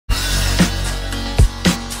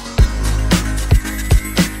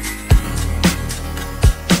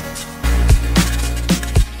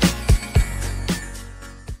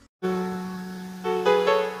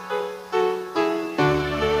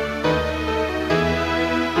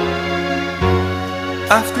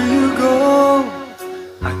After you go,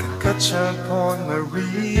 I can catch up on my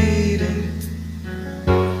reading.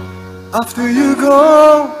 After you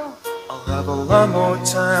go, I'll have a lot more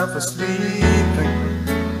time for sleeping.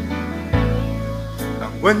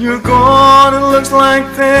 And when you're gone, it looks like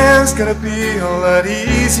things gonna be a lot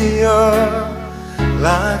easier.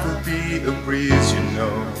 Life will be a breeze, you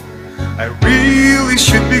know. I really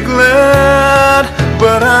should be glad,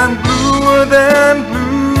 but I'm bluer than blue,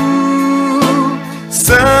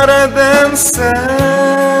 sadder than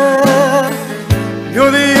sad.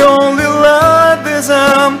 You're the only light this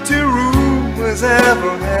empty room has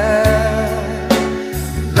ever had.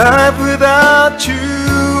 Life without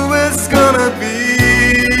you is gonna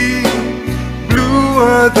be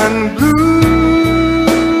bluer than blue.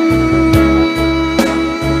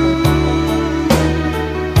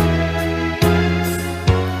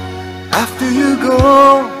 After you go,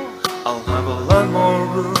 I'll have a lot more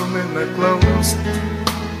room in my closet.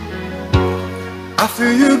 After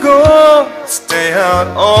you go, stay out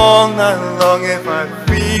all night long if I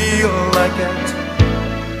feel like it.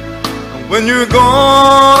 And when you're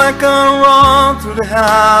gone, I can run through the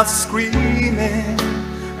house screaming,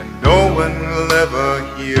 and no one will ever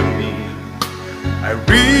hear me. I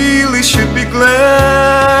really should be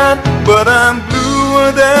glad, but I'm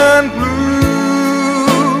bluer than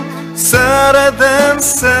blue, sadder than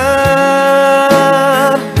sad.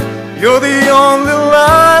 You're the only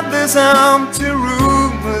light this empty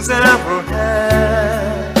room has ever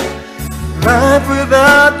had. Life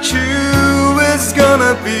without you is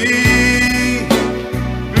gonna be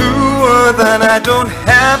bluer than. I don't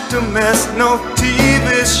have to miss no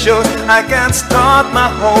TV shows. I can start my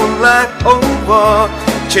whole life over,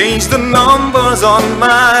 change the numbers on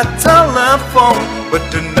my telephone, but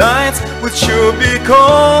tonight's would sure be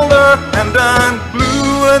colder, and I'm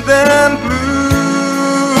bluer than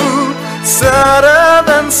blue, sadder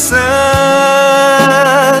than sad.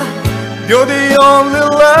 You're the only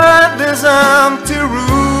light this empty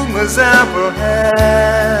room has ever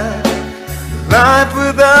had. Life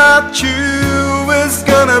without you is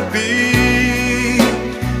gonna be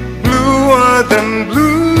bluer than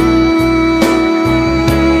blue.